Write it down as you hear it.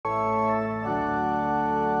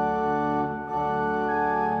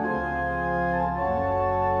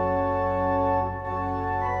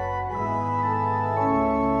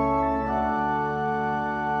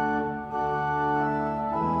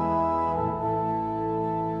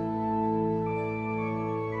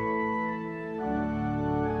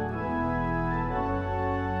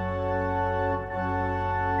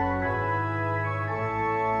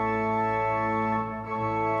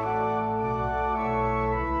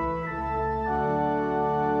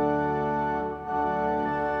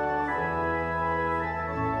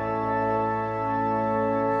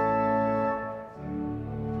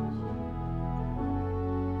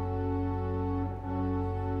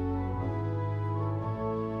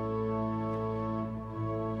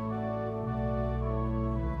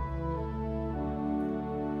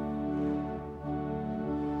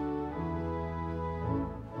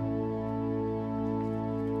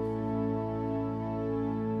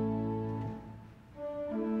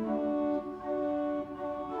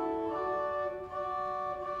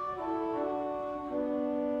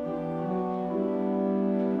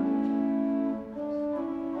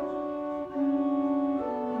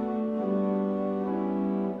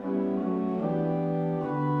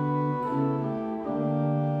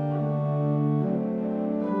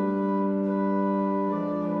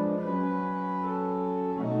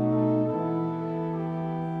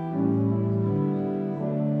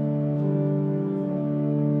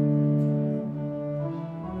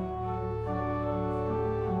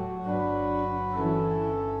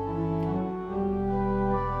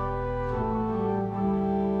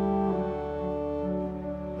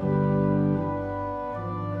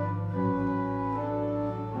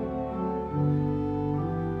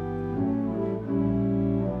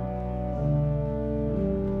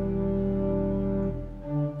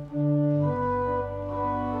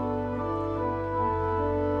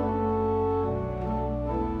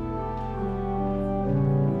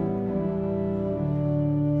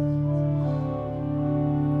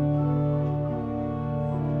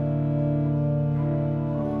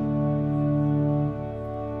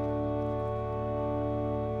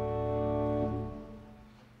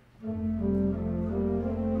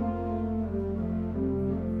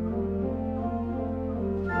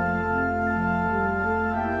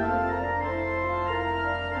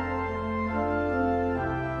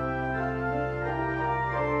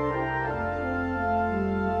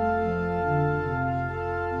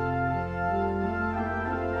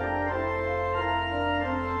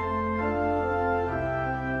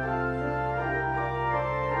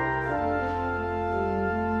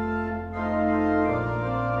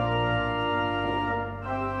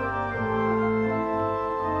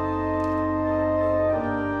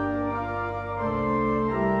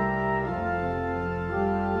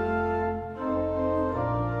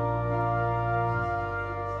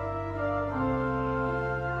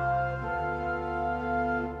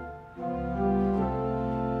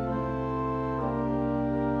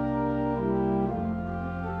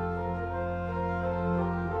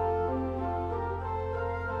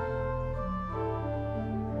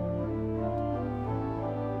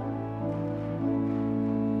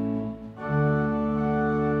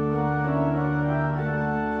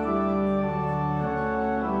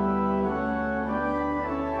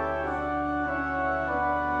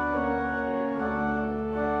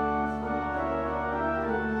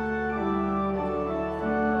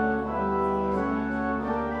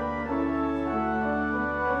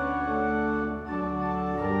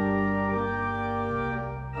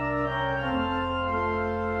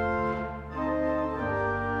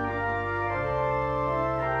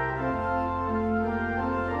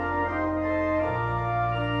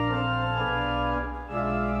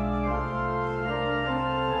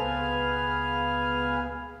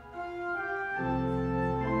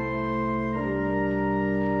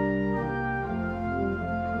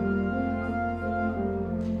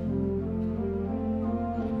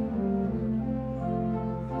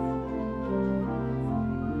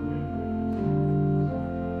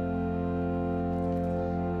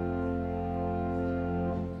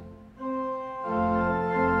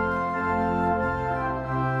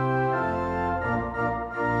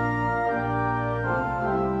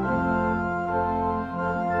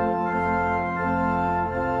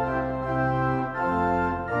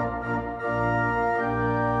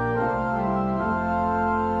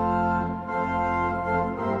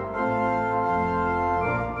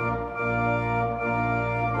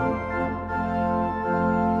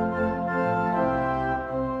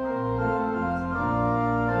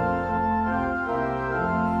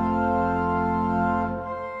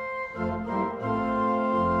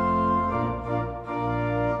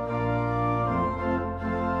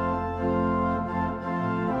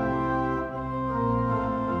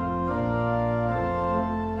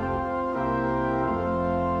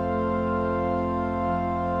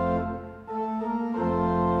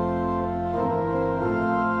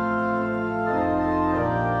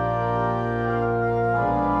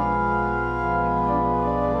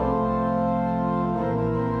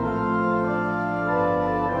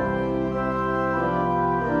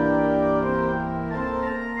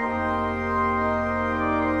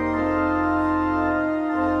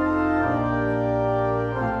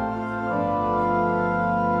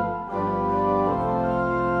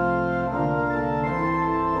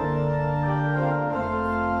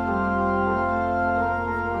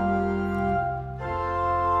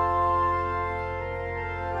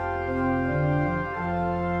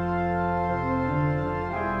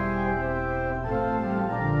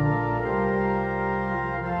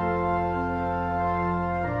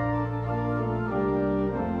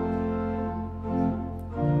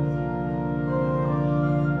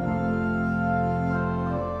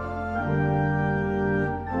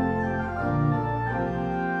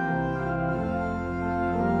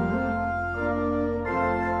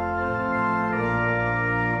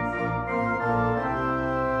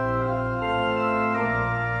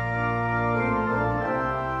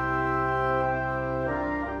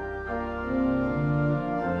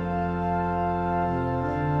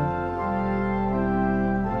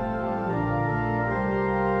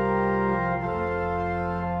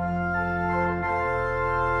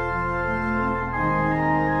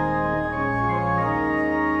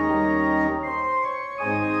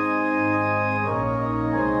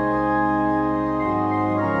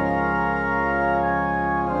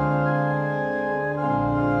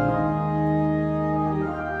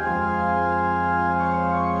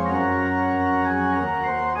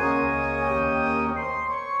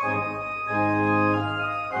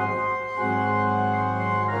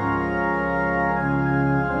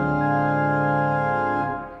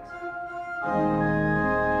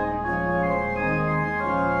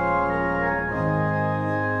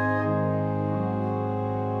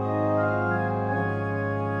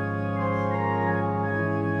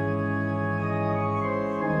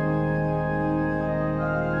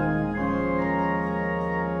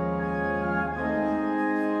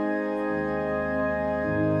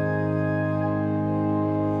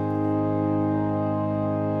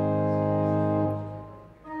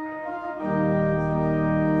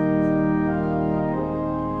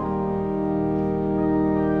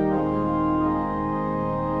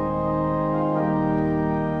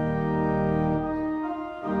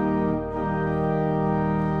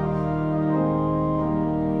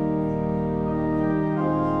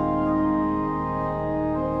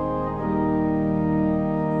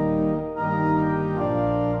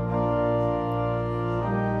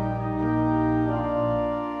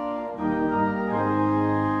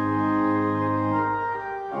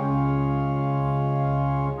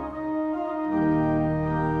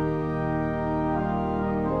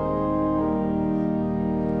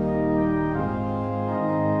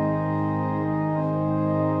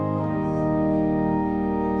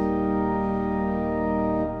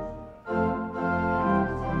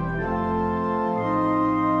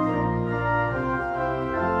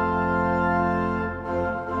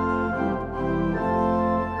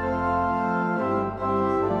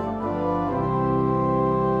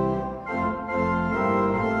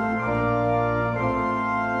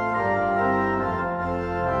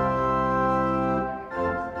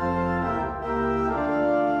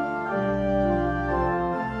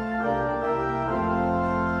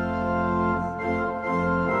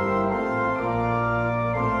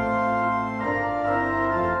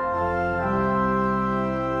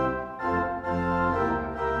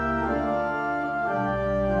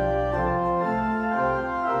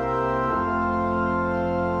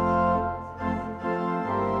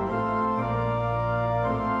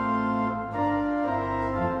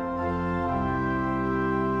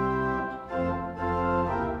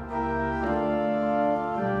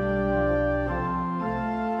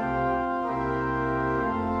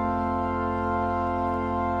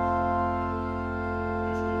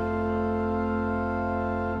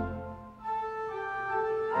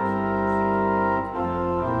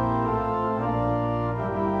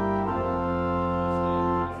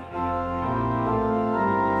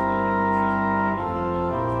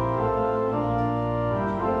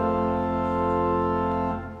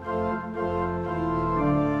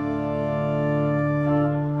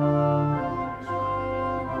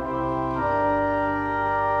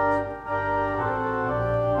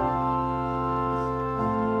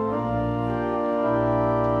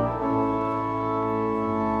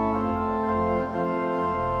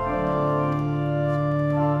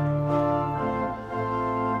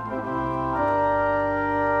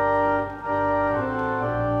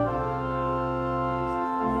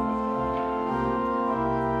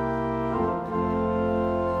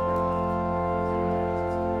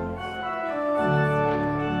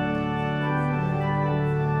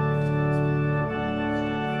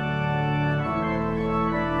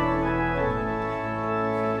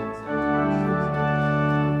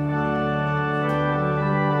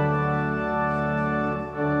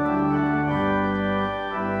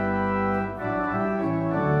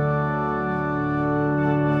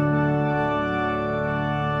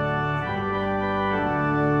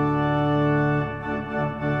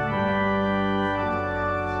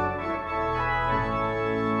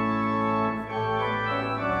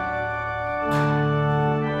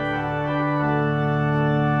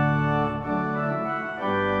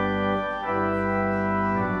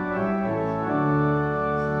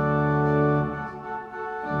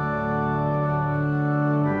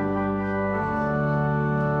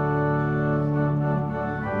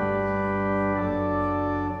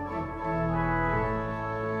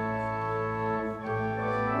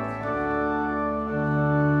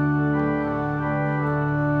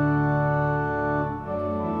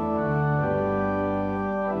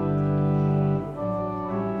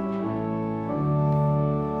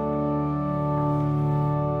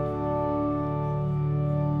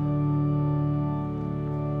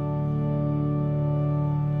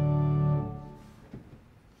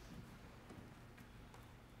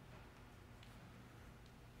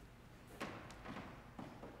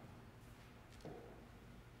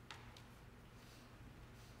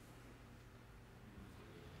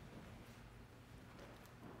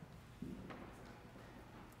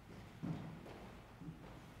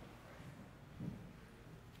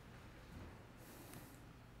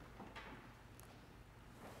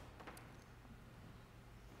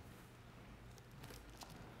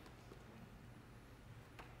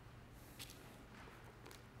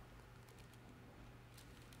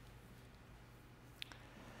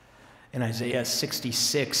In Isaiah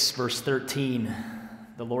 66, verse 13,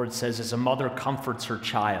 the Lord says, "As a mother comforts her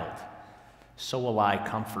child, so will I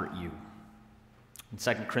comfort you." In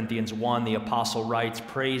 2 Corinthians 1, the apostle writes,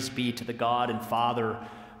 "Praise be to the God and Father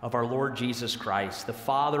of our Lord Jesus Christ, the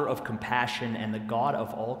Father of compassion and the God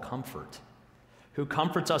of all comfort, who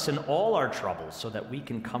comforts us in all our troubles so that we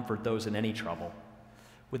can comfort those in any trouble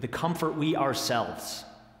with the comfort we ourselves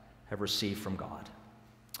have received from God."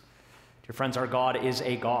 Dear friends, our God is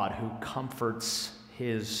a God who comforts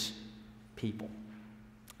his people.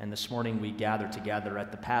 And this morning we gather together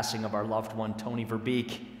at the passing of our loved one, Toni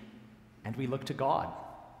Beek, and we look to God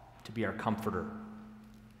to be our comforter.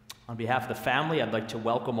 On behalf of the family, I'd like to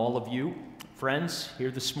welcome all of you, friends,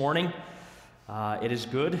 here this morning. It is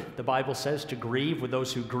good, the Bible says, to grieve with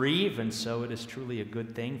those who grieve, and so it is truly a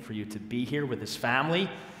good thing for you to be here with this family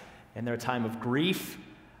in their time of grief.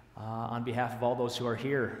 On behalf of all those who are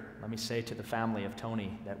here, let me say to the family of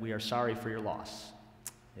Toni that we are sorry for your loss.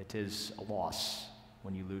 It is a loss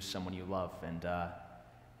when you lose someone you love, and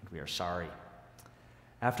we are sorry.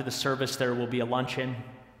 After the service, there will be a luncheon.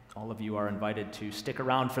 All of you are invited to stick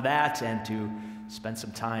around for that and to spend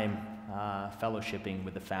some time fellowshipping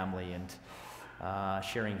with the family and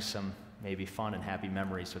sharing some maybe fun and happy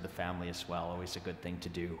memories with the family as well. Always a good thing to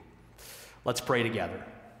do. Let's pray together.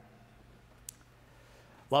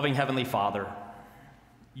 Loving Heavenly Father,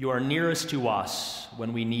 you are nearest to us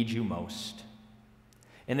when we need you most.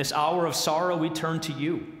 In this hour of sorrow, we turn to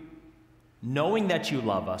you, knowing that you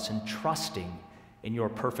love us and trusting in your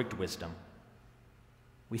perfect wisdom.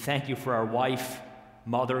 We thank you for our wife,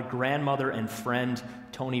 mother, grandmother, and friend,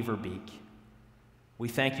 Toni Beek. We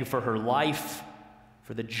thank you for her life,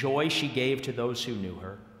 for the joy she gave to those who knew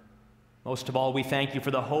her. Most of all, we thank you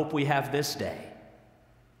for the hope we have this day,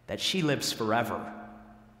 that she lives forever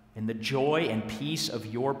in the joy and peace of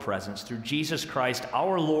your presence through Jesus Christ,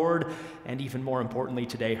 our Lord, and even more importantly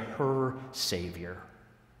today, her Savior.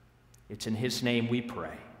 It's in his name we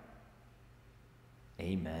pray.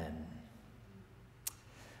 Amen.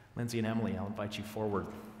 Lindsay and Emily, I'll invite you forward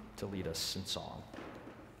to lead us in song.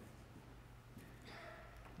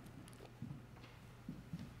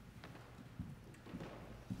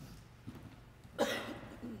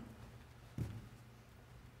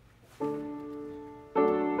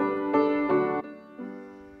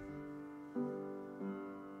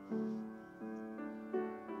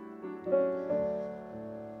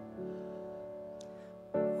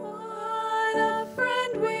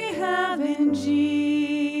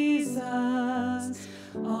 Jesus,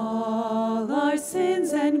 all our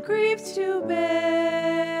sins and griefs to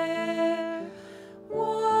bear.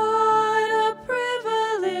 What a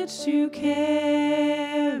privilege to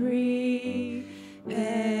carry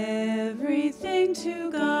everything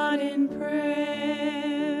to God in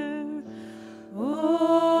prayer.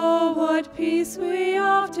 Oh, what peace we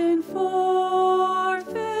often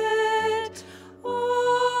forfeit.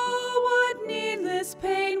 Oh, what needless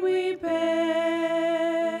pain we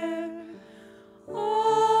bear.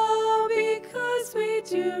 Oh, because we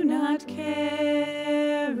do not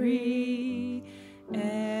carry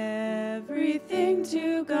everything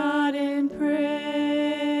to God in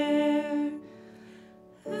prayer.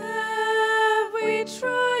 Have we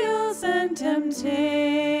trials and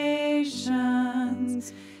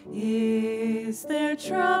temptations? Is there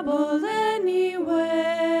trouble anywhere?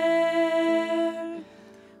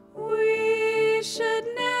 We should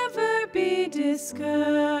never be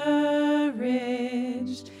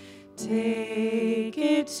discouraged. Take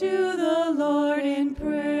it to the Lord in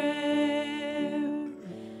prayer.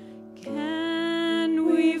 Can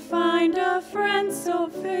we find a friend so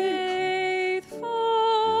faithful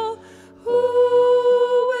who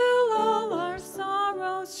will all our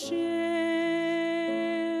sorrows share?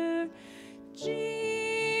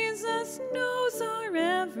 Jesus knows our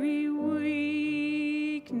every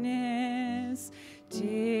weakness.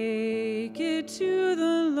 Take it to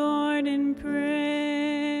the Lord in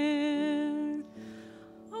prayer.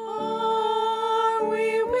 Are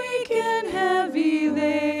we weak and heavy laden?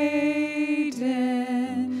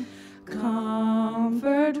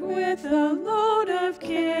 Comfort with a load of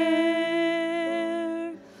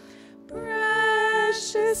care.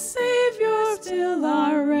 Precious Savior, still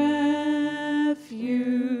our refuge.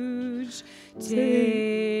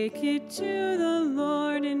 Take it to the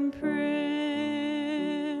Lord in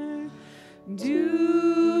prayer.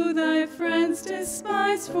 Do thy friends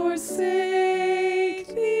despise, forsake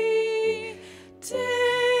thee?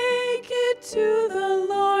 Take it to the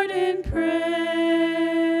Lord in prayer.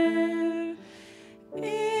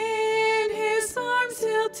 In his arms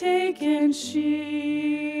he'll take and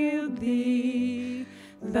shield thee.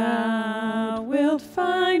 Thou wilt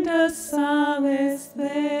find a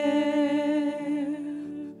there.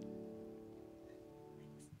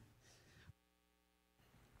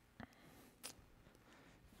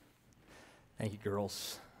 Thank you,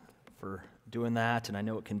 girls, for doing that. And I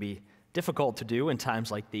know it can be difficult to do in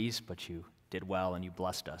times like these, but you did well and you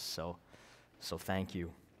blessed us. So thank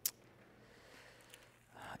you.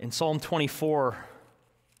 In Psalm 24,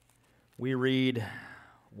 we read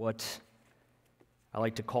what I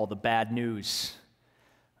like to call the bad news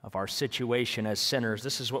of our situation as sinners.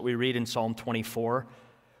 This is what we read in Psalm 24.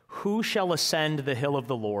 Who shall ascend the hill of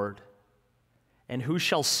the Lord? And who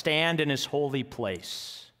shall stand in his holy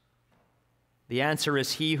place? The answer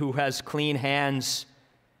is he who has clean hands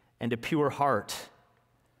and a pure heart,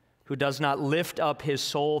 who does not lift up his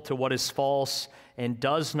soul to what is false and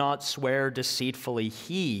does not swear deceitfully.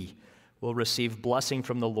 He will receive blessing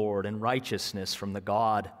from the Lord and righteousness from the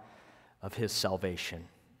God of his salvation.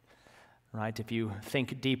 Right? If you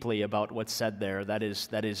think deeply about what's said there, that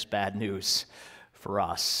is bad news for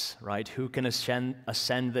us, right? Who can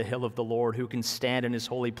ascend the hill of the Lord? Who can stand in his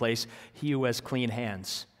holy place? He who has clean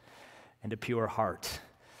hands and a pure heart.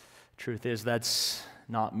 Truth is, that's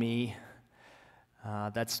not me.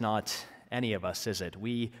 That's not any of us, is it?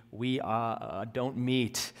 We don't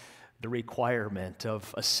meet the requirement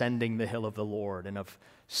of ascending the hill of the Lord and of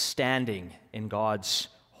standing in God's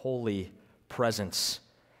holy presence.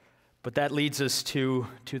 But that leads us to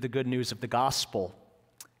the good news of the gospel.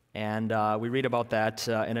 And we read about that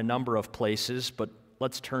in a number of places, but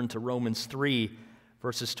let's turn to Romans 3,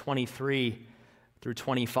 verses 23 through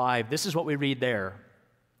 25. This is what we read there.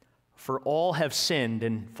 For all have sinned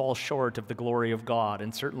and fall short of the glory of God.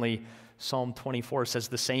 And certainly Psalm 24 says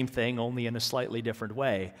the same thing, only in a slightly different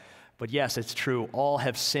way. But yes, it's true. All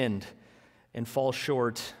have sinned and fall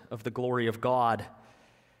short of the glory of God.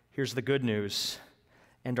 Here's the good news.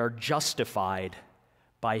 And are justified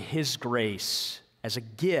by his grace as a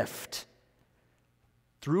gift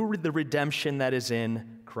through the redemption that is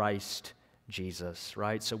in Christ Jesus,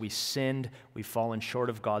 right? So we sinned, we've fallen short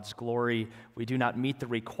of God's glory. We do not meet the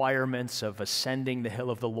requirements of ascending the hill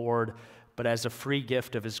of the Lord, but as a free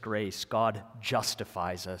gift of his grace, God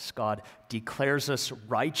justifies us. God declares us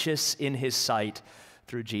righteous in his sight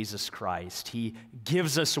through Jesus Christ. He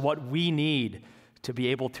gives us what we need to be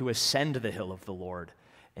able to ascend the hill of the Lord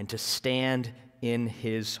and to stand in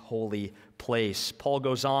his holy place. Paul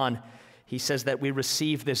goes on, he says that we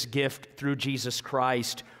receive this gift through Jesus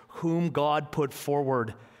Christ, whom God put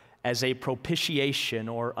forward as a propitiation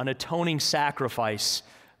or an atoning sacrifice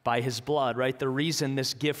by his blood, right? The reason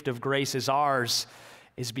this gift of grace is ours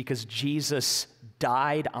is because Jesus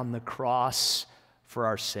died on the cross for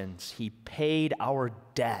our sins. He paid our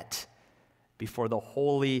debt before the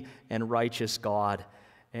holy and righteous God.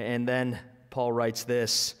 And then Paul writes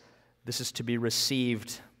this is to be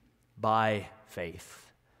received by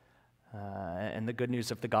faith. And the good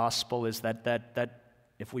news of the gospel is that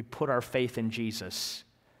if we put our faith in Jesus,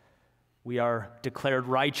 we are declared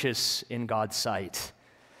righteous in God's sight,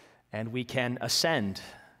 and we can ascend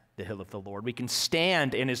the hill of the Lord. We can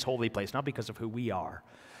stand in his holy place, not because of who we are,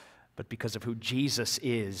 but because of who Jesus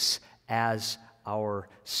is as our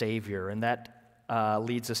Savior. And that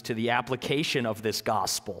leads us to the application of this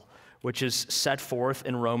gospel, which is set forth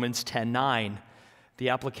in Romans 10:9. The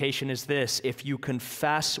application is this: if you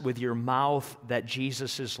confess with your mouth that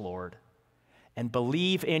Jesus is Lord and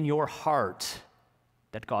believe in your heart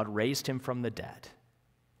that God raised him from the dead,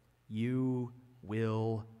 you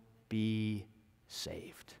will be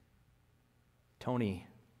saved. Toni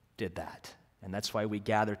did that, and that's why we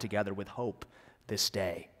gather together with hope this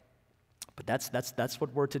day. But that's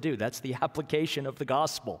what we're to do. That's the application of the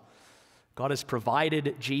gospel. God has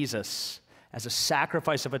provided Jesus as a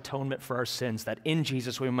sacrifice of atonement for our sins, that in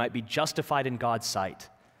Jesus we might be justified in God's sight.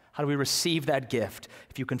 How do we receive that gift?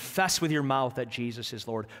 If you confess with your mouth that Jesus is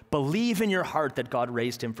Lord, believe in your heart that God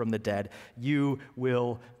raised him from the dead, you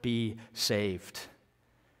will be saved.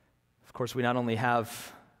 Of course, we not only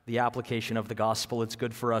have the application of the gospel, it's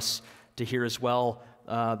good for us to hear as well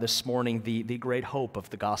this morning the great hope of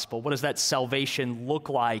the gospel. What does that salvation look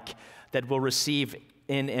like that we'll receive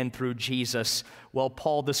in and through Jesus? Well,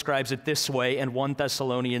 Paul describes it this way in 1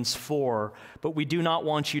 Thessalonians 4. But we do not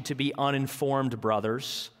want you to be uninformed,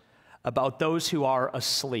 brothers, about those who are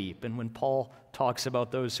asleep. And when Paul talks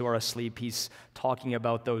about those who are asleep, he's talking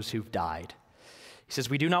about those who've died. He says,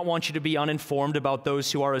 we do not want you to be uninformed about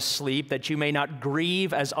those who are asleep, that you may not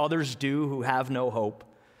grieve as others do who have no hope.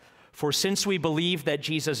 For since we believe that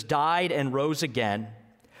Jesus died and rose again,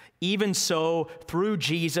 even so, through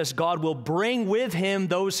Jesus, God will bring with him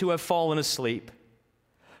those who have fallen asleep.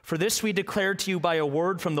 For this we declare to you by a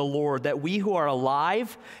word from the Lord, that we who are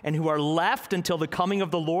alive and who are left until the coming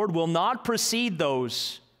of the Lord will not precede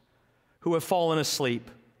those who have fallen asleep.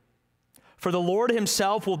 For the Lord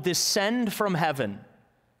himself will descend from heaven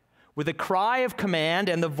with a cry of command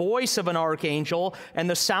and the voice of an archangel and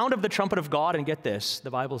the sound of the trumpet of God. And get this, the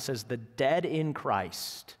Bible says the dead in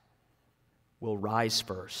Christ will rise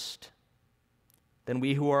first. Then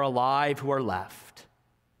we who are alive, who are left,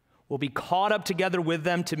 will be caught up together with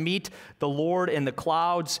them to meet the Lord in the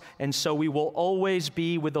clouds, and so we will always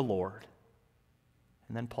be with the Lord.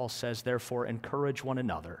 And then Paul says, therefore, encourage one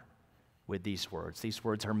another with these words. These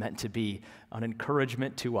words are meant to be an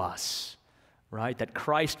encouragement to us, right? That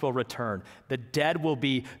Christ will return. The dead will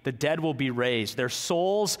be raised. Their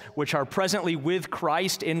souls, which are presently with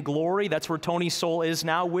Christ in glory, that's where Toni's soul is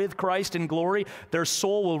now, with Christ in glory. Their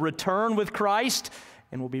soul will return with Christ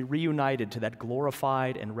and will be reunited to that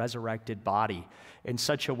glorified and resurrected body in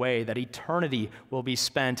such a way that eternity will be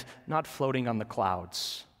spent not floating on the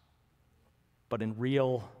clouds, but in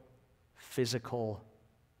real, physical,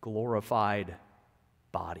 glorified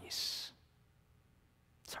bodies.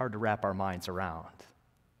 It's hard to wrap our minds around,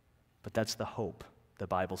 but that's the hope the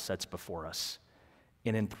Bible sets before us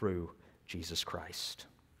in and through Jesus Christ.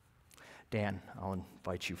 Dan, I'll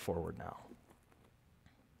invite you forward now.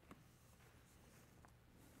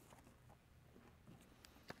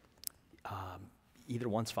 Either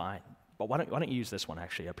one's fine, but why don't you use this one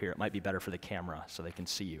actually up here? It might be better for the camera so they can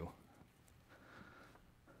see you.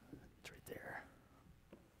 It's right there.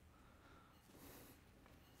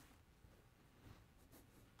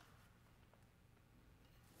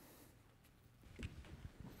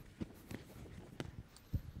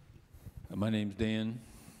 My name's Dan.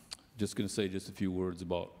 Just going to say just a few words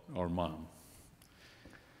about our mom.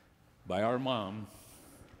 By our mom,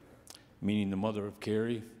 meaning the mother of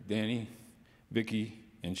Carrie, Danny, Vicky,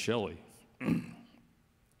 and Shelley.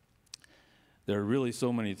 There are really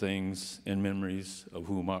so many things and memories of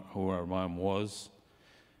who our mom was,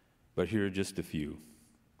 but here are just a few.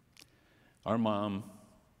 Our mom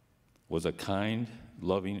was a kind,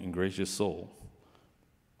 loving, and gracious soul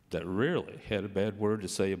that rarely had a bad word to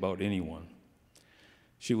say about anyone.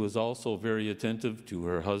 She was also very attentive to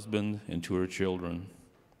her husband and to her children.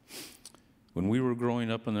 When we were growing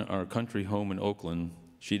up in our country home in Oakland,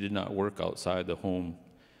 she did not work outside the home,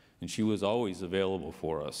 and she was always available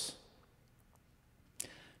for us,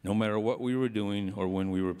 no matter what we were doing or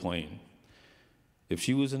when we were playing. If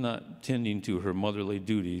she was not tending to her motherly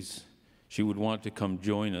duties, she would want to come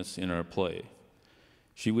join us in our play.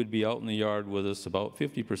 She would be out in the yard with us about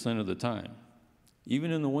 50% of the time,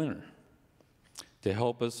 even in the winter, to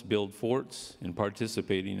help us build forts and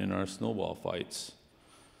participating in our snowball fights.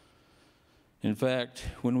 In fact,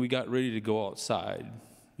 when we got ready to go outside,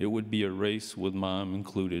 it would be a race with Mom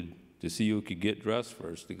included to see who could get dressed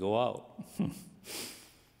first to go out.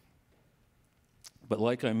 But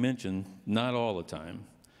like I mentioned, not all the time.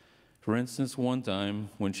 For instance, one time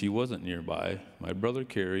when she wasn't nearby, my brother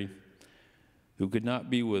Kerry, who could not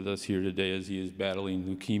be with us here today as he is battling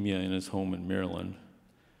leukemia in his home in Maryland,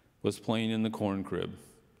 was playing in the corn crib.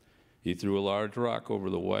 He threw a large rock over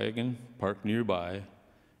the wagon parked nearby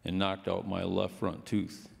and knocked out my left front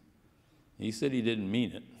tooth. He said he didn't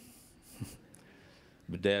mean it,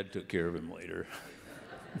 but Dad took care of him later.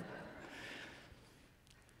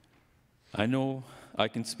 I know I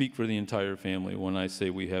can speak for the entire family when I say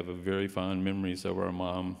we have a very fond memories of our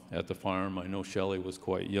mom at the farm. I know Shelley was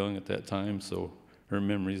quite young at that time, so her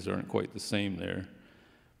memories aren't quite the same there,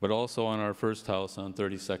 but also on our first house on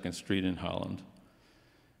 32nd Street in Holland.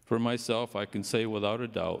 For myself, I can say without a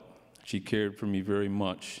doubt, she cared for me very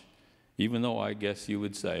much, even though I guess you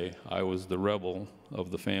would say I was the rebel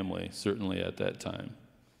of the family, certainly at that time.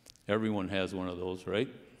 Everyone has one of those, right?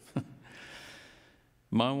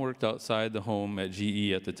 Mom worked outside the home at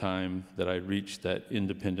GE at the time that I reached that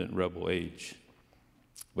independent rebel age.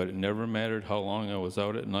 But it never mattered how long I was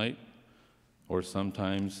out at night, or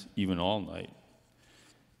sometimes even all night.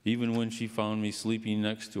 Even when she found me sleeping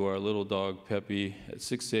next to our little dog Peppy at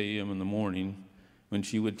 6 a.m. in the morning, when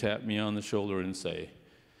she would tap me on the shoulder and say,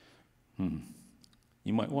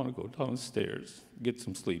 you might want to go downstairs, get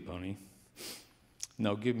some sleep, honey.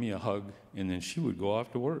 Now give me a hug, and then she would go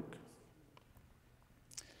off to work.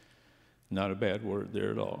 Not a bad word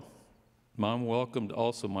there at all. Mom welcomed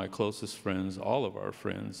also my closest friends, all of our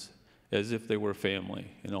friends, as if they were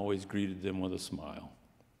family, and always greeted them with a smile.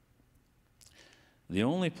 The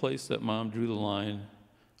only place that Mom drew the line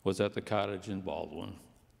was at the cottage in Baldwin,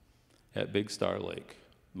 at Big Star Lake.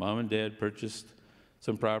 Mom and Dad purchased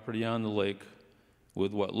some property on the lake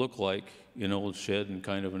with what looked like an old shed and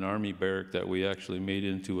kind of an army barrack that we actually made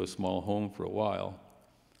into a small home for a while.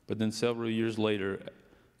 But then several years later,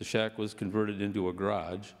 the shack was converted into a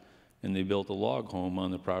garage, and they built a log home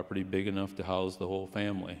on the property big enough to house the whole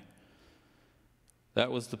family.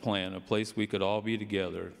 That was the plan, a place we could all be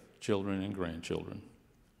together, children and grandchildren.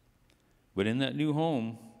 But in that new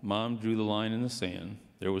home, Mom drew the line in the sand.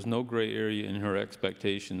 There was no gray area in her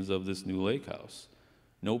expectations of this new lake house.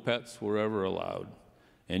 No pets were ever allowed,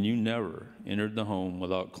 and you never entered the home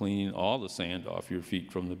without cleaning all the sand off your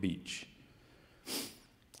feet from the beach.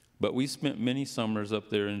 But we spent many summers up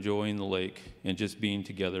there enjoying the lake and just being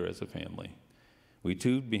together as a family. We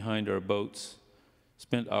tubed behind our boats,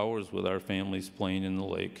 spent hours with our families playing in the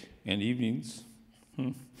lake, and evenings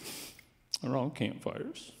around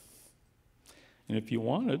campfires. And if you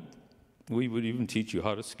wanted, we would even teach you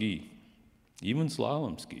how to ski, even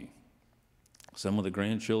slalom ski. Some of the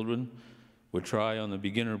grandchildren would try on the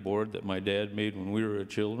beginner board that my dad made when we were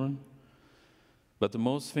children. But the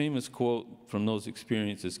most famous quote from those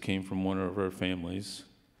experiences came from one of our families,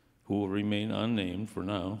 who will remain unnamed for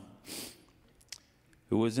now,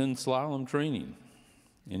 who was in slalom training.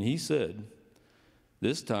 And he said,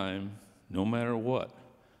 "This time, no matter what,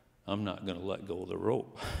 I'm not going to let go of the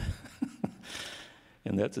rope."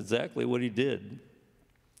 And that's exactly what he did.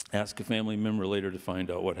 Ask a family member later to find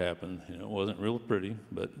out what happened. It wasn't real pretty,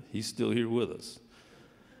 but he's still here with us.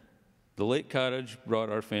 The lake cottage brought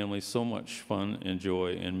our family so much fun and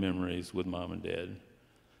joy and memories with Mom and Dad.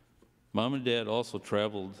 Mom and Dad also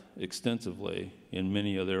traveled extensively in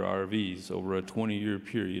many of their RVs over a 20-year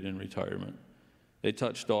period in retirement. They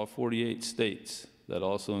touched all 48 states. That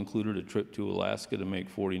also included a trip to Alaska to make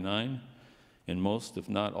 49, and most, if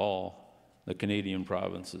not all, the Canadian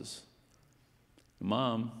provinces.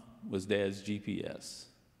 Mom was Dad's GPS.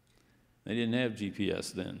 They didn't have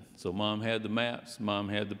GPS then, so Mom had the maps, Mom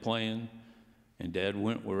had the plan, and Dad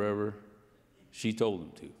went wherever she told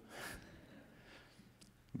him to.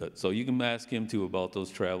 But so you can ask him too about those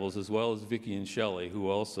travels, as well as Vicki and Shelley, who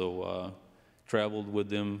also traveled with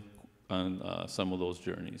them on some of those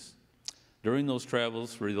journeys. During those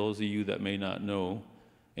travels, for those of you that may not know,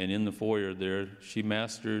 and in the foyer there, she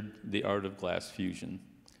mastered the art of glass fusion.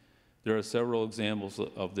 There are several examples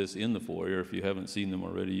of this in the foyer. If you haven't seen them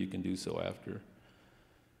already, you can do so after.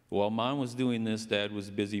 While Mom was doing this, Dad was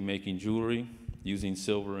busy making jewelry, using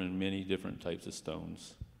silver and many different types of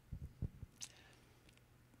stones.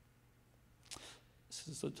 This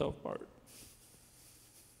is the tough part.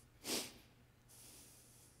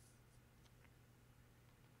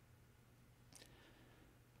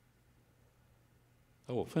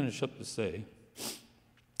 I will finish up to say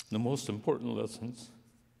the most important lessons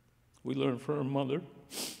we learned from our mother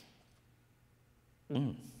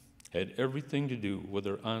had everything to do with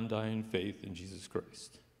her undying faith in Jesus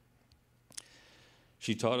Christ.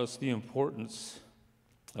 She taught us the importance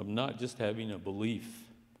of not just having a belief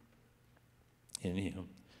in Him,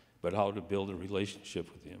 but how to build a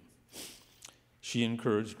relationship with Him. She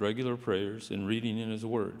encouraged regular prayers and reading in His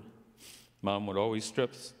Word. Mom would always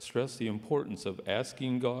stress the importance of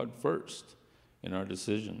asking God first in our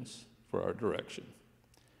decisions for our direction.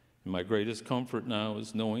 And my greatest comfort now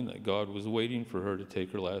is knowing that God was waiting for her to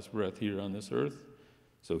take her last breath here on this earth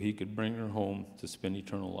so He could bring her home to spend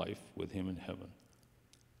eternal life with Him in heaven.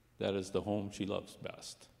 That is the home she loves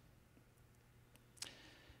best.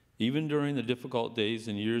 Even during the difficult days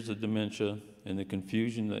and years of dementia and the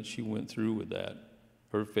confusion that she went through with that,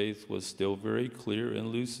 her faith was still very clear and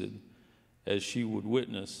lucid, as she would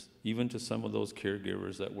witness even to some of those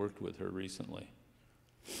caregivers that worked with her recently.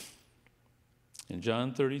 In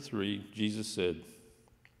John 33, Jesus said,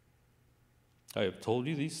 "I have told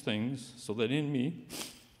you these things so that in me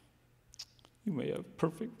you may have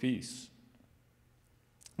perfect peace.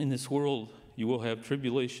 In this world you will have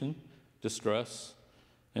tribulation, distress,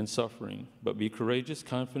 and suffering, but be courageous,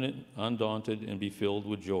 confident, undaunted, and be filled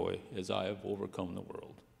with joy, as I have overcome the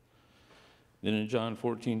world." Then in John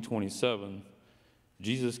 14:27,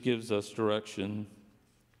 Jesus gives us direction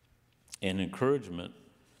and encouragement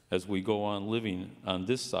as we go on living on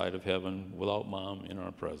this side of heaven without Mom in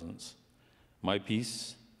our presence. "My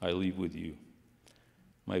peace I leave with you.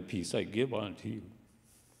 My peace I give unto you.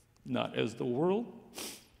 Not as the world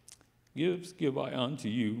gives, give I unto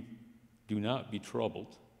you. Do not be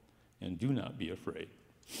troubled, and do not be afraid.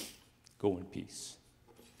 Go in peace."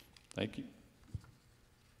 Thank you.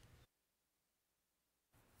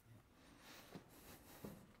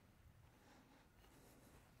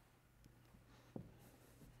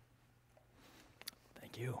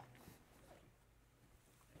 Thank you.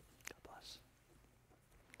 God bless.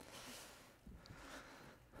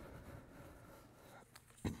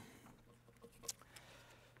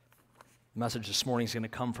 message this morning is going to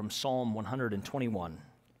come from Psalm 121.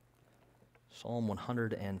 Psalm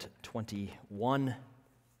 121.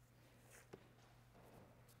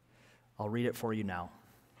 I'll read it for you now.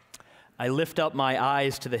 I lift up my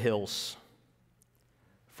eyes to the hills.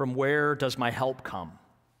 From where does my help come?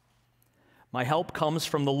 My help comes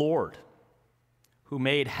from the Lord, who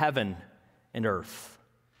made heaven and earth.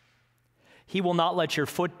 He will not let your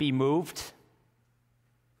foot be moved.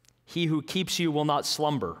 He who keeps you will not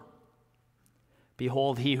slumber.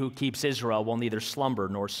 Behold, he who keeps Israel will neither slumber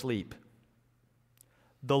nor sleep.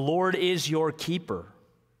 The Lord is your keeper.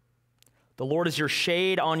 The Lord is your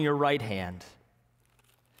shade on your right hand.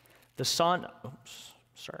 The sun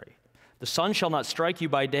shall not strike you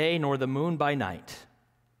by day, nor the moon by night.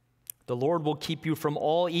 The Lord will keep you from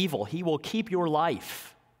all evil. He will keep your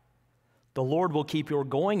life. The Lord will keep your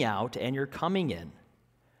going out and your coming in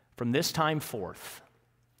from this time forth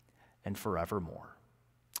and forevermore.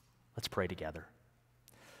 Let's pray together.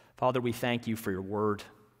 Father, we thank you for your word.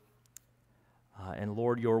 And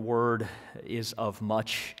Lord, your word is of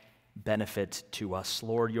much benefit to us.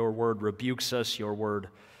 Lord, your word rebukes us. Your word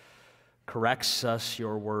corrects us.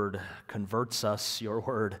 Your word converts us. Your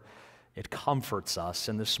word, it comforts us.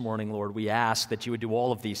 And this morning, Lord, we ask that you would do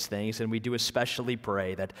all of these things, and we do especially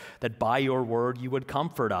pray that by your word you would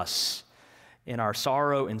comfort us in our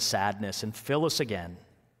sorrow and sadness and fill us again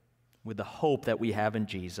with the hope that we have in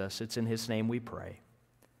Jesus. It's in his name we pray.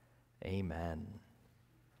 Amen.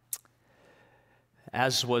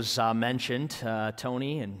 As was mentioned,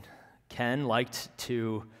 Toni and Ken liked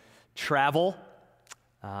to travel,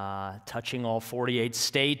 touching all 48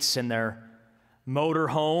 states in their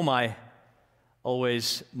motorhome. I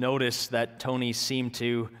always noticed that Toni seemed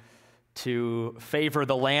to favor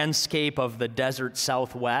the landscape of the desert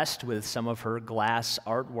Southwest with some of her glass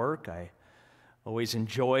artwork. I always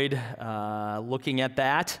enjoyed looking at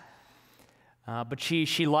that. But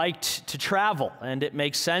she liked to travel, and it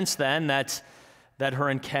makes sense then that her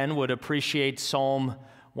and Ken would appreciate Psalm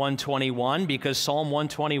 121, because Psalm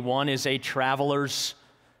 121 is a traveler's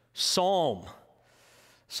psalm.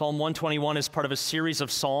 Psalm 121 is part of a series of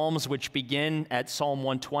psalms which begin at Psalm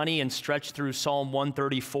 120 and stretch through Psalm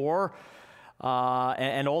 134.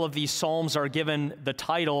 And all of these psalms are given the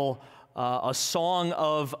title, A Song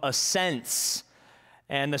of Ascents.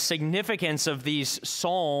 And the significance of these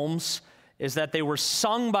psalms is that they were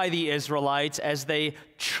sung by the Israelites as they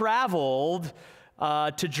traveled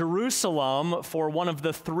to Jerusalem for one of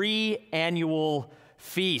the 3 annual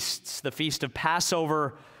feasts: the Feast of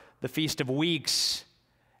Passover, the Feast of Weeks,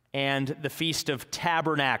 and the Feast of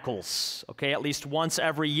Tabernacles. Okay, at least once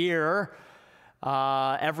every year,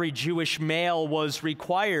 every Jewish male was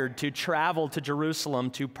required to travel to Jerusalem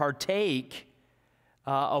to partake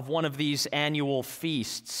of one of these annual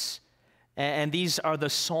feasts. And these are the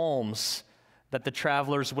psalms that the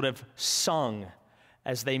travelers would have sung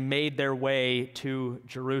as they made their way to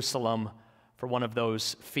Jerusalem for one of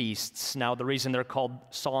those feasts. Now, the reason they're called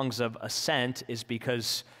songs of ascent is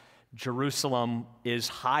because Jerusalem is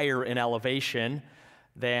higher in elevation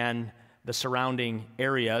than the surrounding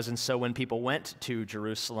areas, and so when people went to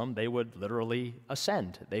Jerusalem, they would literally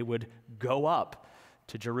ascend. They would go up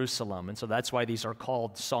to Jerusalem, and so that's why these are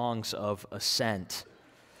called songs of ascent.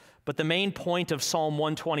 But the main point of Psalm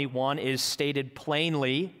 121 is stated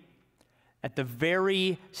plainly at the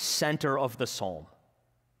very center of the psalm.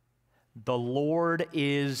 The Lord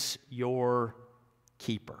is your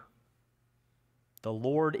keeper. The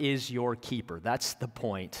Lord is your keeper. That's the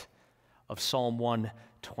point of Psalm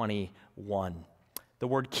 121. The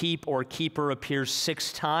word keep or keeper appears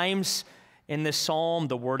 6 times in this psalm.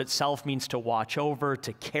 The word itself means to watch over,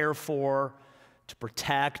 to care for, to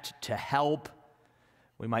protect, to help.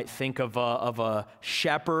 We might think of a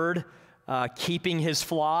shepherd keeping his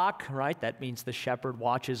flock, right? That means the shepherd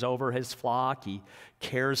watches over his flock. He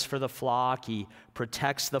cares for the flock. He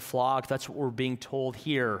protects the flock. That's what we're being told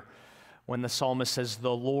here when the psalmist says,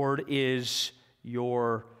 the Lord is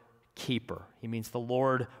your keeper. He means the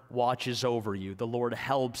Lord watches over you. The Lord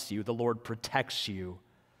helps you. The Lord protects you.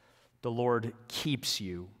 The Lord keeps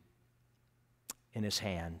you in his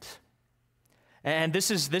hand. And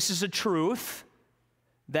this is a truth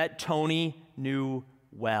that Toni knew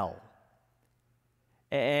well.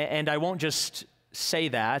 And I won't just say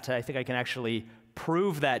that. I think I can actually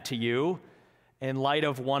prove that to you in light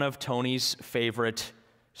of one of Toni's favorite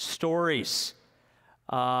stories.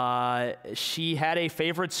 She had a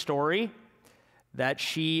favorite story that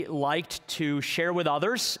she liked to share with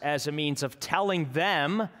others as a means of telling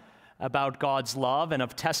them about God's love and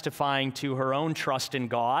of testifying to her own trust in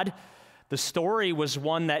God. The story was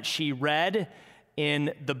one that she read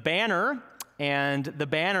in the banner and the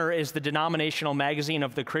banner is the denominational magazine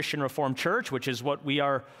of the Christian Reformed Church, which is what we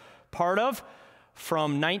are part of.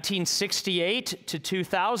 From 1968 to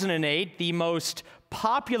 2008, the most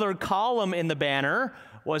popular column in the banner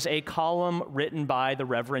was a column written by the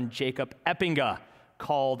Reverend Jacob Eppinga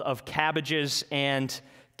called Of Cabbages and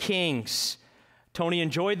Kings. Toni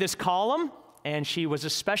enjoyed this column, and she was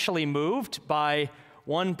especially moved by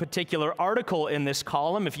one particular article in this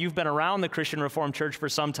column. If you've been around the Christian Reformed Church for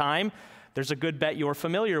some time, there's a good bet you're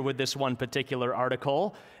familiar with this one particular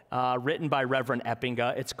article written by Reverend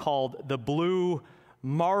Eppinga. It's called The Blue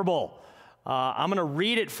Marble. I'm going to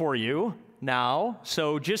read it for you now,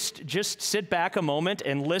 so just sit back a moment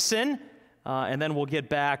and listen, and then we'll get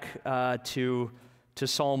back to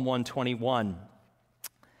Psalm 121.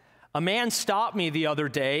 A man stopped me the other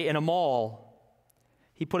day in a mall.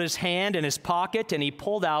 He put his hand in his pocket and he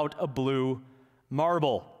pulled out a blue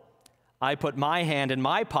marble. I put my hand in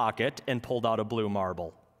my pocket and pulled out a blue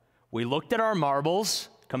marble. We looked at our marbles,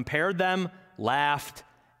 compared them, laughed,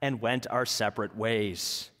 and went our separate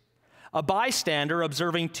ways. A bystander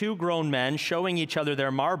observing two grown men showing each other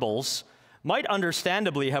their marbles might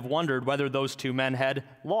understandably have wondered whether those two men had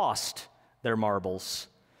lost their marbles.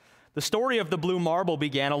 The story of the blue marble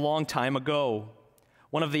began a long time ago.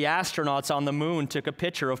 One of the astronauts on the moon took a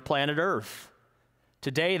picture of planet Earth.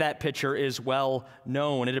 Today, that picture is well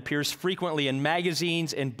known. It appears frequently in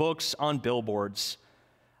magazines and books on billboards.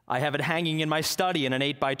 I have it hanging in my study in an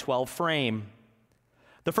 8x12 frame.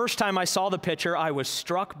 The first time I saw the picture, I was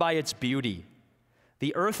struck by its beauty.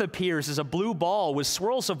 The Earth appears as a blue ball with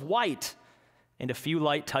swirls of white and a few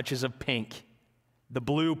light touches of pink. The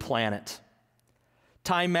blue planet.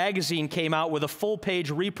 Time magazine came out with a full-page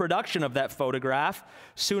reproduction of that photograph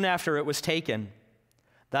soon after it was taken.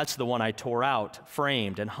 That's the one I tore out,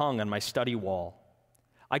 framed, and hung on my study wall.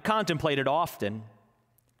 I contemplate it often.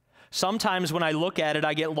 Sometimes when I look at it,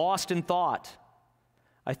 I get lost in thought.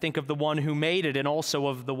 I think of the one who made it and also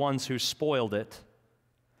of the ones who spoiled it.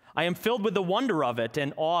 I am filled with the wonder of it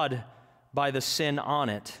and awed by the sin on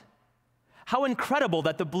it. How incredible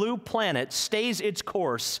that the blue planet stays its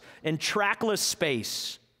course in trackless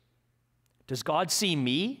space. Does God see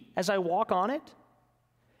me as I walk on it?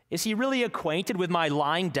 Is he really acquainted with my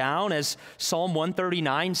lying down, as Psalm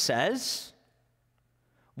 139 says?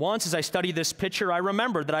 Once, as I studied this picture, I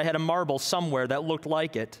remembered that I had a marble somewhere that looked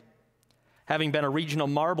like it. Having been a regional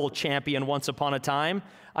marble champion once upon a time,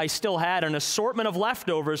 I still had an assortment of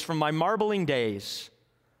leftovers from my marbling days.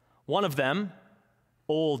 One of them,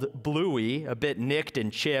 old Bluey, a bit nicked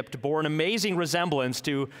and chipped, bore an amazing resemblance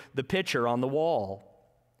to the picture on the wall.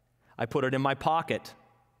 I put it in my pocket.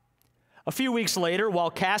 A few weeks later,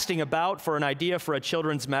 while casting about for an idea for a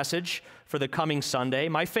children's message for the coming Sunday,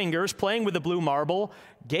 my fingers, playing with the blue marble,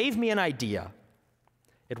 gave me an idea.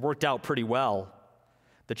 It worked out pretty well.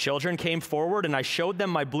 The children came forward and I showed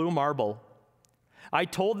them my blue marble. I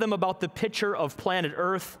told them about the picture of planet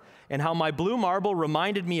Earth and how my blue marble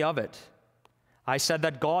reminded me of it. I said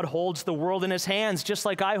that God holds the world in his hands just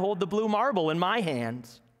like I hold the blue marble in my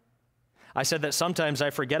hands. I said that sometimes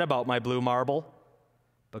I forget about my blue marble,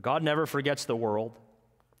 but God never forgets the world.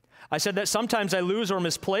 I said that sometimes I lose or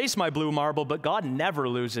misplace my blue marble, but God never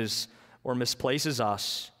loses or misplaces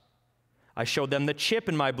us. I showed them the chip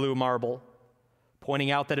in my blue marble,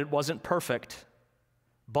 pointing out that it wasn't perfect.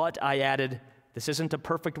 But I added, this isn't a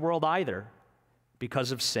perfect world either,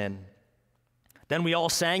 because of sin. Then we all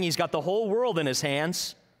sang, he's got the whole world in his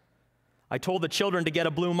hands. I told the children to get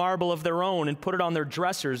a blue marble of their own and put it on their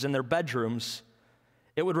dressers in their bedrooms.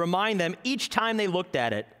 It would remind them each time they looked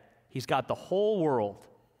at it, he's got the whole world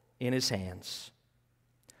in his hands.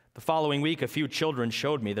 The following week, a few children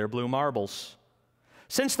showed me their blue marbles.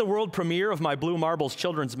 Since the world premiere of my Blue Marbles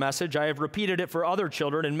children's message, I have repeated it for other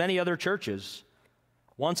children in many other churches.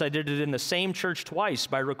 Once I did it in the same church twice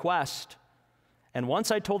by request. And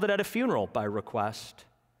once I told it at a funeral by request.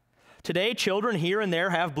 Today, children here and there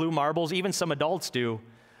have blue marbles, even some adults do,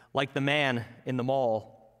 like the man in the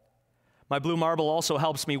mall. My blue marble also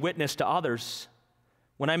helps me witness to others.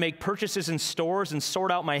 When I make purchases in stores and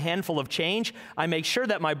sort out my handful of change, I make sure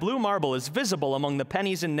that my blue marble is visible among the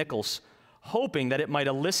pennies and nickels, hoping that it might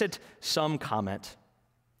elicit some comment.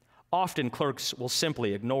 Often clerks will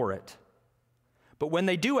simply ignore it. But when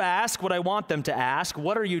they do ask what I want them to ask,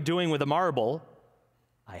 what are you doing with a marble?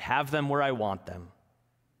 I have them where I want them.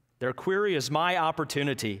 Their query is my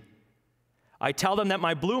opportunity. I tell them that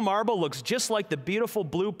my blue marble looks just like the beautiful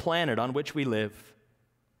blue planet on which we live.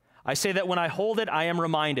 I say that when I hold it, I am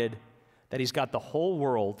reminded that he's got the whole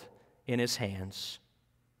world in his hands.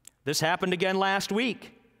 This happened again last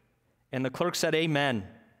week, and the clerk said, amen.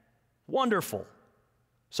 Wonderful.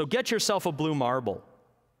 So get yourself a blue marble.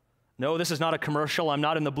 No, this is not a commercial. I'm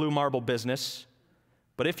not in the blue marble business.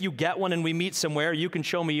 But if you get one and we meet somewhere, you can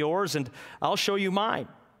show me yours and I'll show you mine.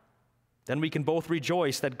 Then we can both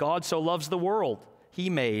rejoice that God so loves the world he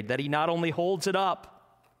made, that he not only holds it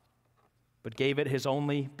up, but gave it his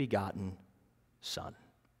only begotten Son.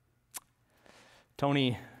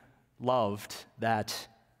 Toni loved that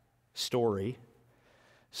story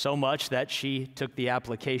so much that she took the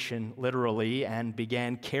application literally and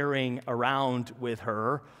began carrying around with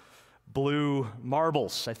her blue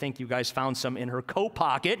marbles. I think you guys found some in her coat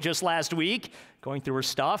pocket just last week, going through her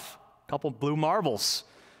stuff. A couple blue marbles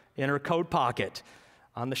in her coat pocket.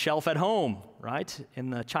 On the shelf at home, right? In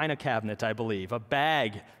the china cabinet, I believe. A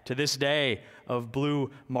bag to this day of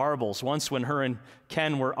blue marbles. Once when her and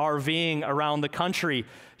Ken were RVing around the country,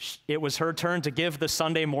 it was her turn to give the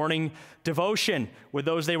Sunday morning devotion with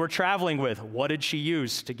those they were traveling with. What did she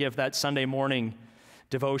use to give that Sunday morning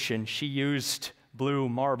devotion? She used blue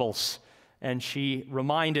marbles, and she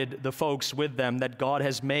reminded the folks with them that God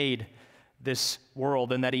has made this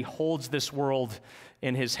world and that he holds this world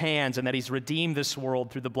in his hands and that he's redeemed this world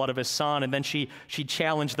through the blood of his Son. And then she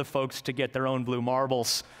challenged the folks to get their own blue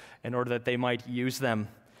marbles in order that they might use them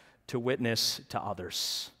to witness to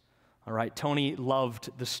others. All right, Toni loved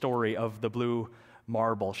the story of the blue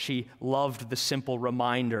marble. She loved the simple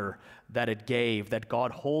reminder that it gave, that God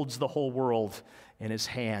holds the whole world in his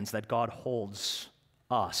hands, that God holds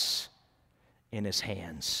us in his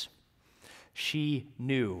hands. She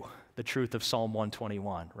knew the truth of Psalm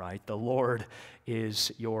 121, right? The Lord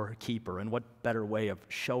is your keeper. And what better way of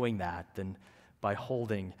showing that than by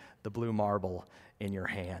holding the blue marble in your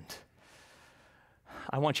hand?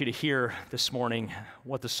 I want you to hear this morning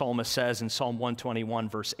what the psalmist says in Psalm 121,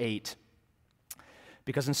 verse 8.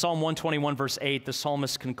 Because in Psalm 121, verse 8, the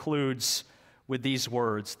psalmist concludes with these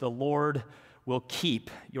words, "The Lord will keep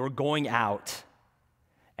your going out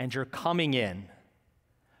and your coming in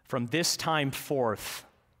from this time forth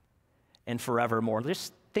and forevermore."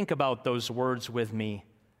 Just think about those words with me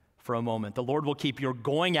for a moment. The Lord will keep your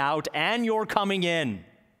going out and your coming in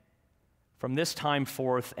from this time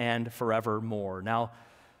forth and forevermore. Now,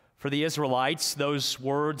 for the Israelites, those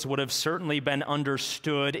words would have certainly been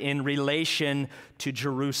understood in relation to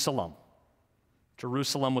Jerusalem.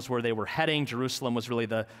 Jerusalem was where they were heading. Jerusalem was really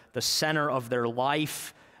the center of their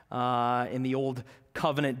life in the old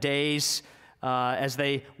covenant days. As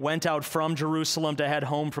they went out from Jerusalem to head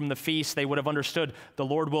home from the feast, they would have understood the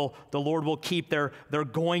Lord will keep their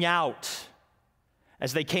going out.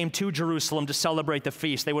 As they came to Jerusalem to celebrate the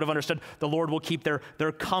feast, they would have understood the Lord will keep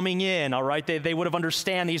their coming in, all right? They would have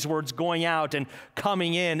understand these words, going out and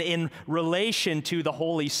coming in relation to the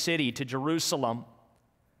holy city, to Jerusalem.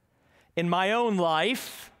 In my own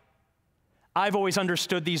life, I've always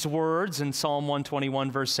understood these words in Psalm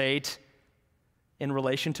 121, verse 8, in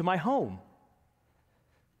relation to my home.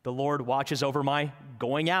 The Lord watches over my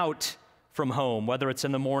going out from home, whether it's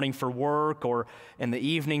in the morning for work or in the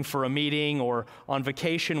evening for a meeting or on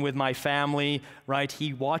vacation with my family, right?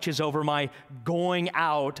 He watches over my going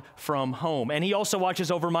out from home. And he also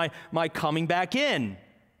watches over my coming back in.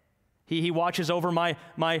 He watches over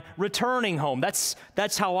my returning home.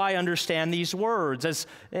 That's how I understand these words, as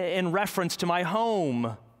in reference to my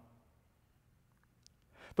home.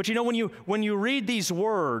 But you know, when you read these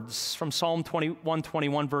words from Psalm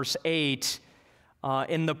 121, verse 8,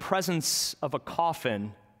 in the presence of a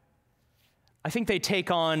coffin, I think they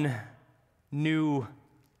take on new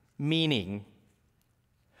meaning.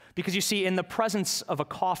 Because you see, in the presence of a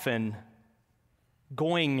coffin,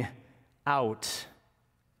 going out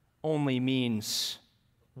only means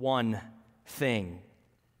one thing.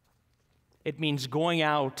 It means going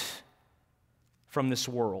out from this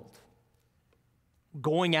world,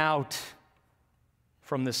 going out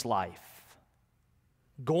from this life,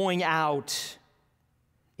 going out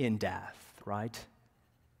in death, right?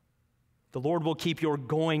 The Lord will keep your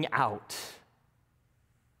going out.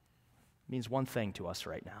 It means one thing to us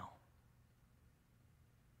right now.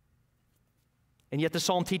 And yet the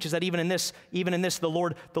psalm teaches that even in this, the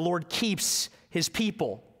Lord keeps his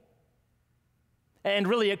people. And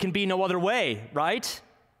really it can be no other way, right?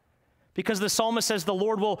 Because the psalmist says the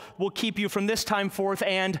Lord will keep you from this time forth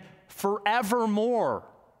and forevermore.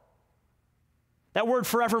 That word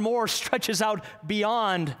forevermore stretches out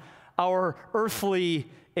beyond our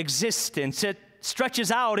earthly existence. It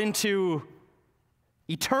stretches out into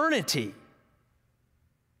eternity.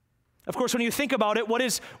 Of course, when you think about it, what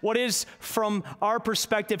is from our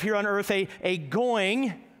perspective here on earth a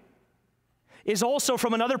going is also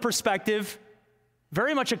from another perspective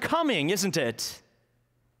very much a coming, isn't it?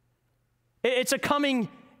 It's a coming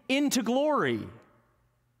into glory.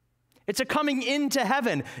 It's a coming into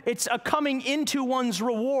heaven. It's a coming into one's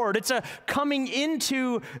reward. It's a coming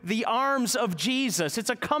into the arms of Jesus. It's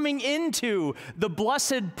a coming into the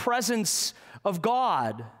blessed presence of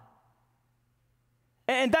God.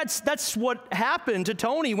 And that's what happened to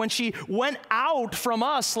Toni when she went out from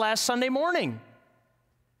us last Sunday morning.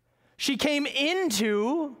 She came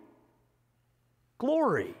into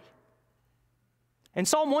glory. And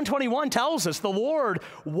Psalm 121 tells us the Lord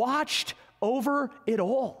watched over it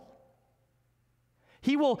all.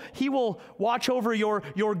 He will watch over your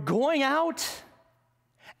going out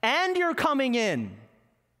and your coming in,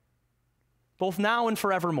 both now and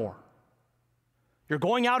forevermore. You're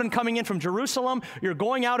going out and coming in from Jerusalem. You're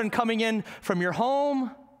going out and coming in from your home.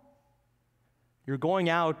 You're going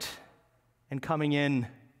out and coming in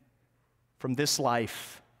from this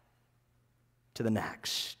life to the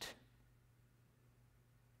next.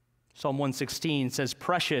 Psalm 116 says,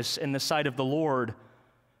 "Precious in the sight of the Lord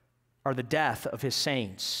are the death of his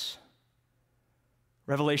saints."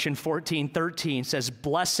 Revelation 14:13 says,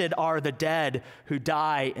 "Blessed are the dead who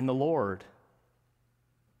die in the Lord."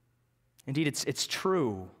 Indeed, it's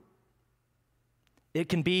true. It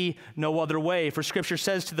can be no other way. For Scripture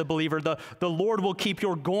says to the believer, the Lord will keep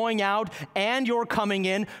your going out and your coming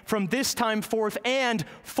in from this time forth and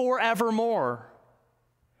forevermore,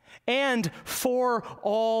 and for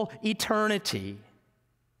all eternity.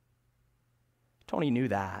 Toni knew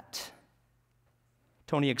that.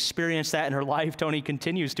 Toni experienced that in her life. Toni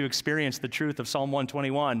continues to experience the truth of Psalm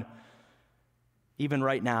 121, even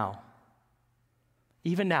right now.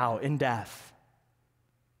 Even now, in death.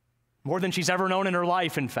 More than she's ever known in her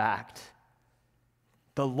life, in fact.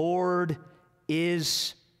 The Lord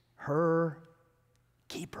is her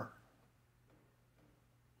keeper.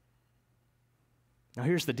 Now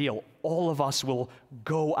here's the deal. All of us will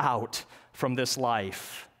go out from this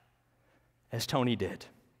life as Toni did.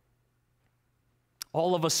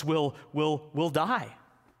 All of us will die.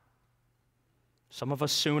 Some of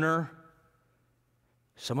us sooner,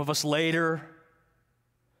 some of us later.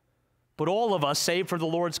 But all of us, save for the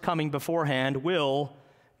Lord's coming beforehand, will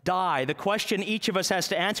die. The question each of us has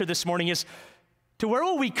to answer this morning is, to where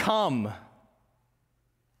will we come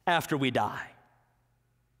after we die?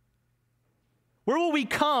 Where will we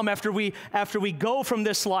come after we go from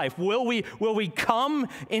this life? Will we come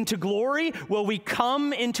into glory? Will we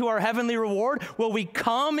come into our heavenly reward? Will we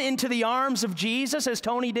come into the arms of Jesus as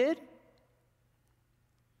Toni did?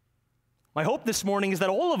 My hope this morning is that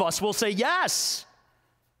all of us will say, yes,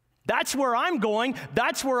 that's where I'm going.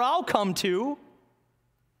 That's where I'll come to.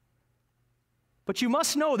 But you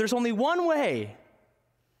must know there's only one way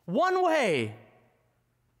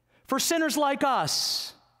for sinners like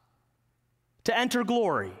us to enter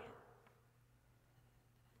glory.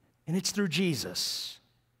 And it's through Jesus.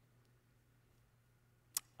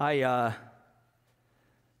 I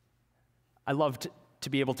loved to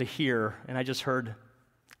be able to hear, and I just heard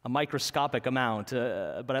a microscopic amount,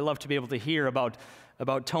 but I love to be able to hear about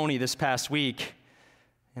Toni this past week.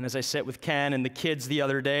 And as I sat with Ken and the kids the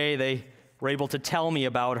other day, they were able to tell me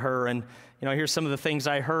about her. And, here's some of the things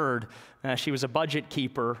I heard. She was a budget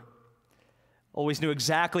keeper. Always knew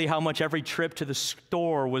exactly how much every trip to the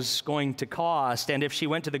store was going to cost. And if she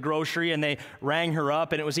went to the grocery and they rang her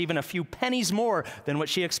up and it was even a few pennies more than what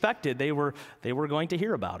she expected, they were going to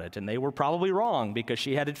hear about it. And they were probably wrong because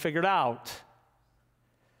she had it figured out.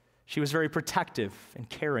 She was very protective and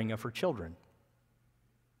caring of her children.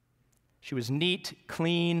 She was neat,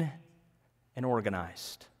 clean, and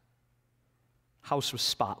organized. House was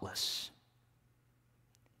spotless.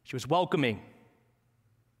 She was welcoming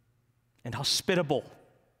and hospitable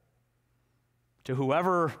to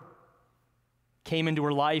whoever came into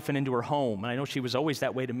her life and into her home. And I know she was always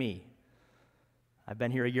that way to me. I've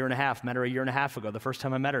been here a year and a half, met her a year and a half ago. The first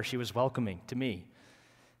time I met her, she was welcoming to me.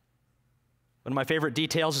 One of my favorite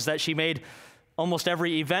details is that she made almost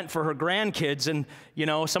every event for her grandkids. And,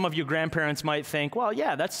 some of you grandparents might think, well,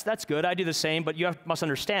 yeah, that's good. I do the same. But you must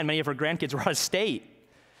understand, many of her grandkids were out of state.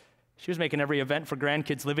 She was making every event for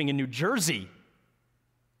grandkids living in New Jersey.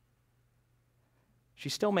 She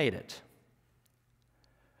still made it.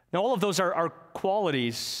 Now, all of those are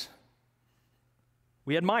qualities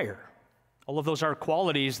we admire. All of those are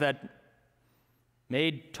qualities that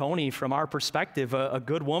made Toni, from our perspective, a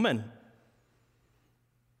good woman.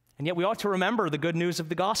 And yet we ought to remember the good news of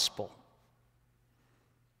the gospel.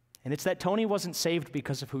 And it's that Toni wasn't saved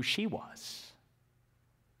because of who she was.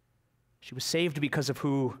 She was saved because of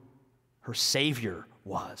who her Savior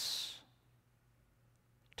was.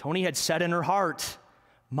 Toni had said in her heart,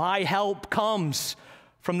 "My help comes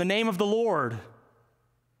from the name of the Lord,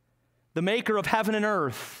 the maker of heaven and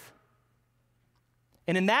earth."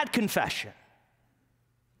 And in that confession,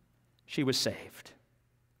 she was saved.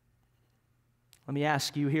 Let me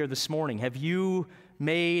ask you here this morning, have you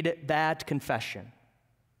made that confession?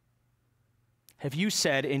 Have you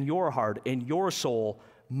said in your heart, in your soul,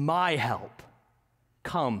 my help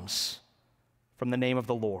comes from the name of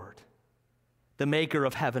the Lord, the maker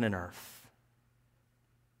of heaven and earth?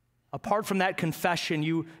 Apart from that confession,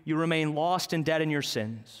 you remain lost and dead in your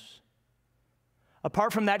sins.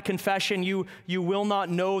 Apart from that confession, you will not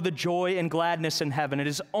know the joy and gladness in heaven. It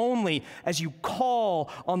is only as you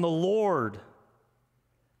call on the Lord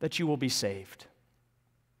that you will be saved.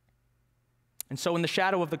 And so in the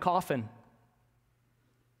shadow of the coffin,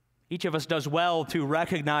 each of us does well to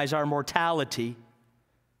recognize our mortality.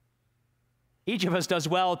 Each of us does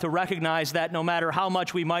well to recognize that no matter how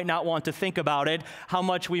much we might not want to think about it, how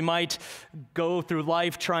much we might go through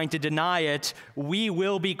life trying to deny it, we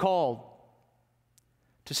will be called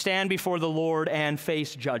to stand before the Lord and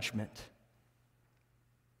face judgment.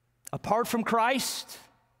 Apart from Christ,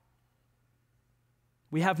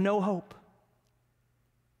 we have no hope.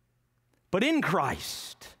 But in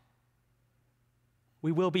Christ,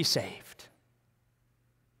 we will be saved.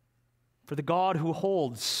 For the God who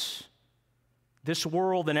holds this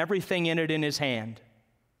world and everything in it in his hand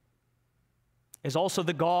is also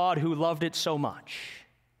the God who loved it so much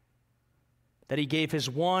that he gave his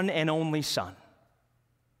one and only Son,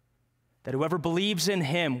 that whoever believes in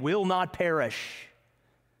him will not perish,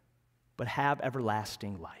 but have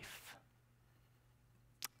everlasting life.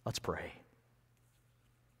 Let's pray.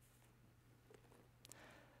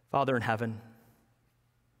 Father in heaven,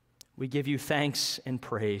 we give you thanks and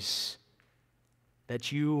praise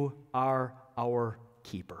that you are our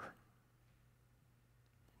keeper.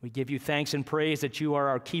 We give you thanks and praise that you are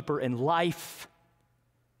our keeper in life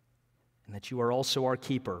and that you are also our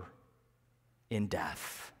keeper in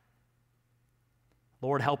death.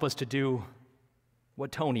 Lord, help us to do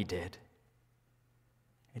what Toni did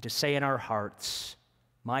and to say in our hearts,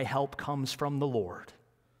 my help comes from the Lord,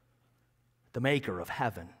 the maker of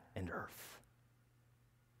heaven and earth.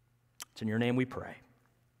 It's in your name we pray.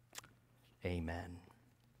 Amen.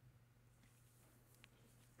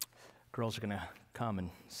 Girls are going to come and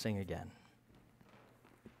sing again.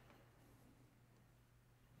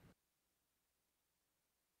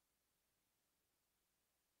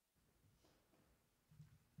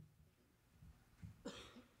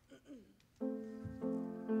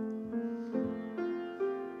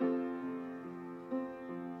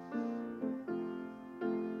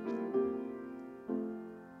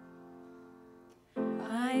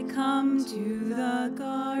 I come to the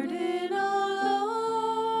garden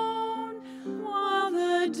alone while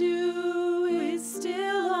the dew is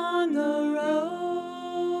still on the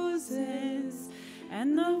roses,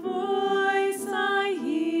 and the voice I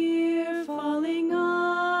hear falling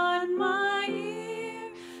on my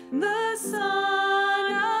ear, the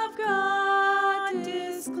Son of God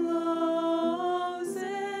discloses,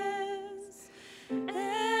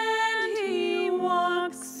 and he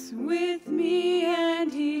walks with me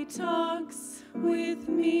and he talks with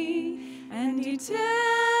me, and he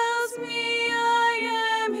tells me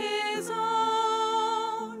I am his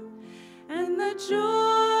own, and the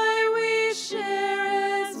joy we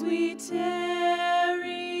share as we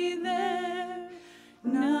tarry there,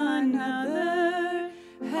 none other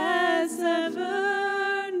has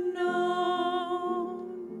ever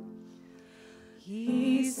known.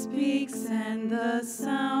 He speaks, and the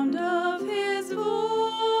sound of his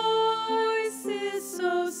voice is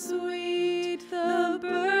so sweet, the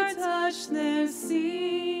birds hush their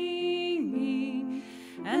singing,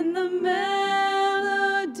 and the melody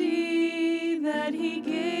that he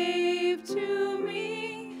gave to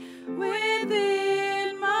me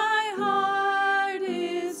within my heart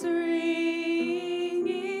is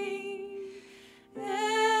ringing,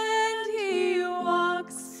 and he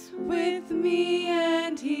walks with me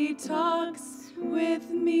and he talks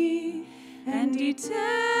with me, and he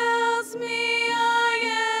tells me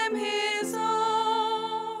I am his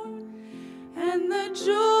own, and the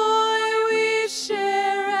joy we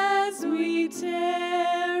share as we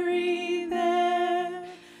tarry there,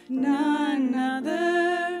 none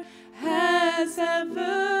other has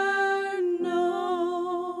ever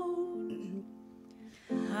known.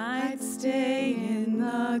 I'd stay in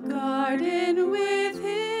the garden with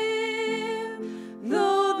him,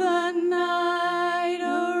 though the night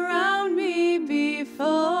around me be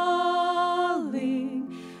falling,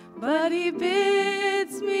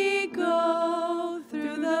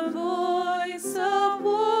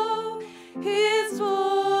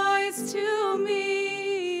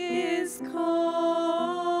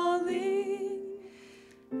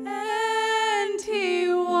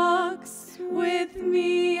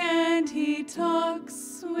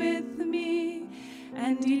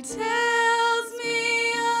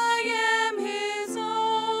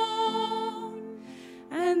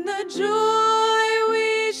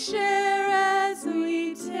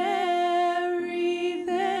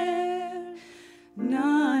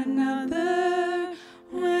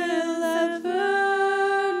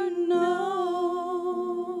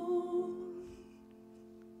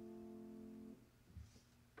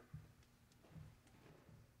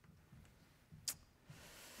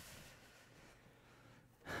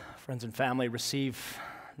 Friends and family, receive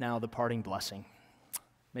now the parting blessing.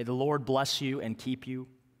 May the Lord bless you and keep you.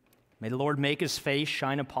 May the Lord make his face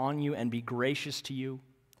shine upon you and be gracious to you.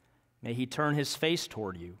 May he turn his face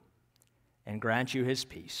toward you and grant you his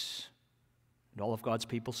peace. And all of God's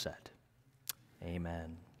people said,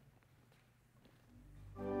 Amen.